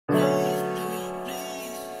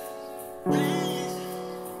The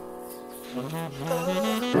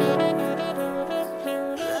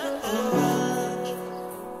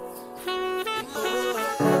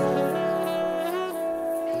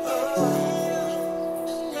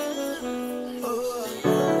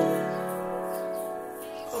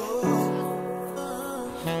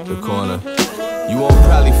corner. You won't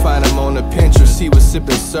probably find him on the Pinterest. He was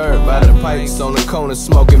sipping syrup by the pipes on the corner,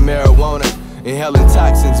 smoking marijuana, inhaling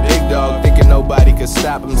toxins. Big dog thinking nobody could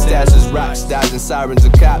stop him. Stashes rocks, dodging sirens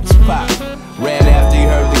and cops. Pop. Ran after he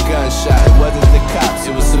heard the gunshot. It wasn't the cops,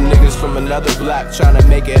 it was some niggas from another block trying to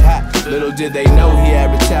make it hot. Little did they know he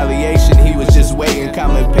had retaliation. He was just waiting,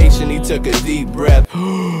 calm and patient. He took a deep breath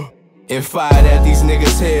and fired at these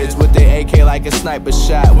niggas' heads with their AK like a sniper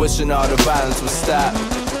shot, wishing all the violence would stop.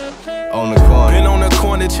 On the corner. Been on the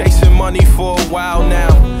corner chasing money for a while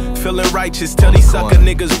now. Feeling righteous till these sucker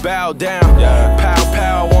niggas bow down. Pow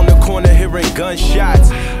pow on the corner hearing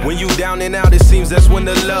gunshots. When you down and out it seems that's when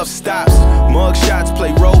the love stops. Mug shots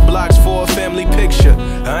play roadblocks for a family picture.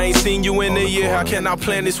 I ain't seen you in a year, how can I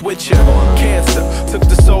plan this with you? Cancer took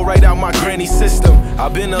the soul right out my granny's system.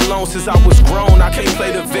 I've been alone since I was grown, I can't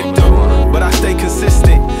play the victim, but I stay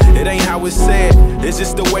consistent. It ain't how it's said, it's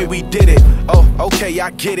just the way we did it. Oh, okay,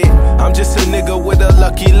 I get it. I'm just a nigga with a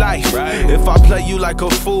lucky life. If I play you like a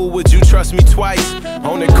fool, would you trust me twice?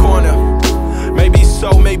 On the corner, maybe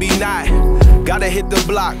so, maybe not. Gotta hit the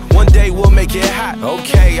block, one day we'll make it hot.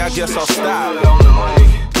 Okay, I guess I'll stop.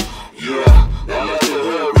 Yeah, they let the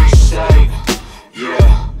hood reshape.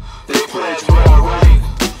 Yeah, they pledge more right.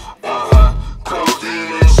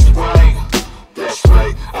 Codeine and spray. That's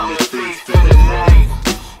right, I'm a thief in the night.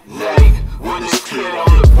 When this kid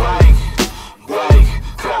on the bike,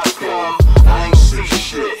 cops come, I ain't see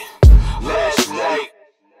shit last night.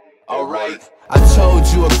 Alright, I told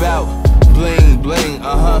you about bling bling,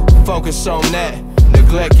 focus on that,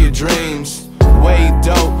 neglect your dreams. Way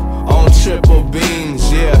dope on triple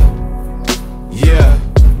beams, yeah.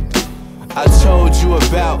 I told you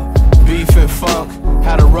about beef and funk,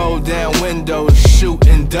 how to roll down windows, shoot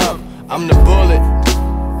and dump. I'm the bullet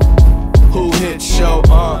who hit show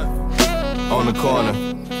on the corner.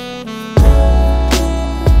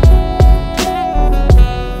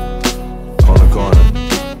 On the corner.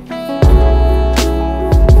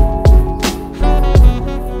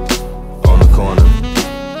 On the corner.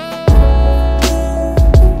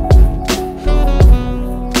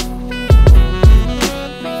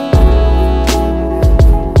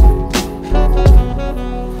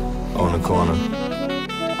 On the corner.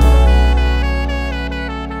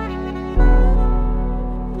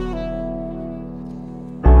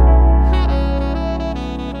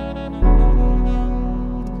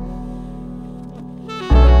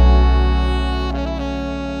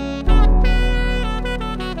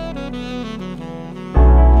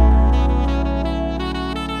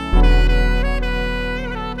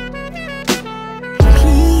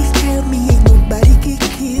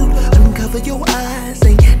 Uncover your eyes,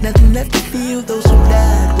 ain't nothing left to feel. Those who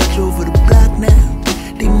died, watch over the block now.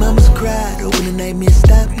 They mamas cried, hoping the nightmare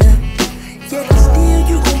stop now. Yet still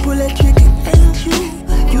you gon' pull that trigger, ain't you?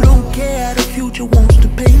 You don't care how the future wants to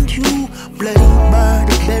paint you. Bloody bar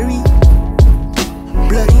to bury,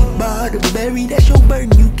 bloody bar to bury. That's your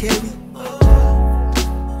burden you carry.